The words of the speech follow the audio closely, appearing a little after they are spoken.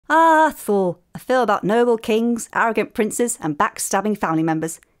Thor, a film about noble kings, arrogant princes and backstabbing family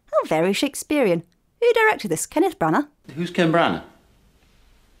members. How very Shakespearean. Who directed this? Kenneth Branagh? Who's Ken Branagh?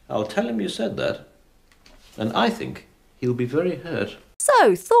 I'll tell him you said that. And I think he'll be very hurt.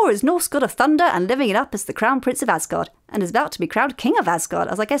 So, Thor is Norse god of thunder and living it up as the crown prince of Asgard, and is about to be crowned king of Asgard,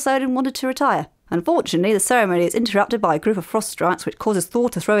 as I guess Odin wanted to retire. Unfortunately, the ceremony is interrupted by a group of frost giants, which causes Thor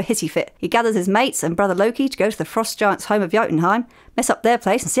to throw a hissy fit. He gathers his mates and brother Loki to go to the frost giants' home of Jotunheim, mess up their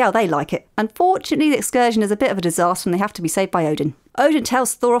place and see how they like it. Unfortunately, the excursion is a bit of a disaster and they have to be saved by Odin. Odin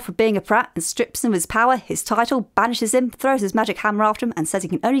tells Thor off for being a prat and strips him of his power, his title, banishes him, throws his magic hammer after him and says he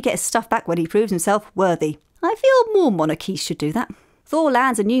can only get his stuff back when he proves himself worthy. I feel more monarchies should do that. Thor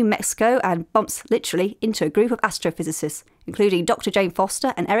lands in New Mexico and bumps, literally, into a group of astrophysicists, including Dr. Jane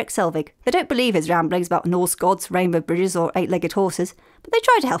Foster and Eric Selvig. They don't believe his ramblings about Norse gods, rainbow bridges or eight-legged horses, but they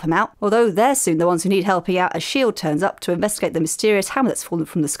try to help him out, although they're soon the ones who need helping out as S.H.I.E.L.D. turns up to investigate the mysterious hammer that's fallen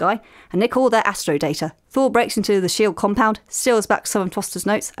from the sky and nick all their astro data. Thor breaks into the S.H.I.E.L.D. compound, steals back some of Foster's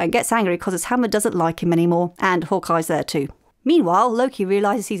notes and gets angry because his hammer doesn't like him anymore, and Hawkeye's there too. Meanwhile, Loki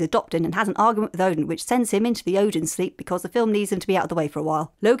realises he's adopted and has an argument with Odin, which sends him into the Odin sleep because the film needs him to be out of the way for a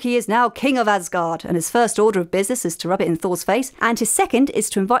while. Loki is now king of Asgard, and his first order of business is to rub it in Thor's face, and his second is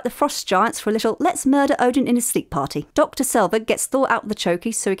to invite the frost giants for a little let's murder Odin in his sleep party. Dr. Selvig gets Thor out of the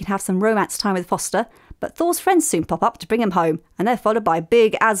chokey so he can have some romance time with Foster, but Thor's friends soon pop up to bring him home, and they're followed by a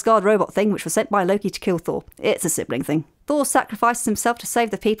big Asgard robot thing which was sent by Loki to kill Thor. It's a sibling thing. Thor sacrifices himself to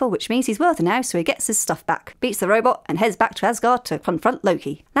save the people, which means he's worth it now, so he gets his stuff back, beats the robot, and heads back to Asgard to confront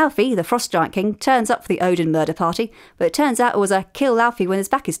Loki. Laufey, the Frost Giant King, turns up for the Odin murder party, but it turns out it was a kill Laufey when his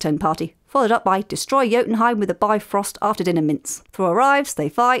back is turned party, followed up by destroy Jotunheim with a Bifrost after dinner mince. Thor arrives, they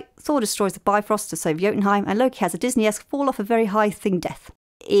fight, Thor destroys the Bifrost to save Jotunheim, and Loki has a Disney-esque fall off a very high thing death.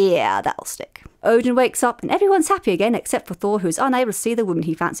 Yeah, that'll stick. Odin wakes up and everyone's happy again except for Thor, who is unable to see the woman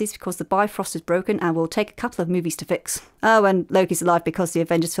he fancies because the Bifrost is broken and will take a couple of movies to fix. Oh, and Loki's alive because the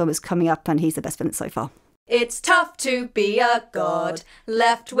Avengers film is coming up and he's the best villain so far. It's tough to be a god,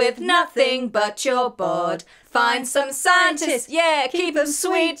 left with nothing but your bod. Find some scientists, yeah, keep them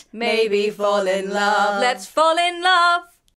sweet, maybe fall in love. Let's fall in love.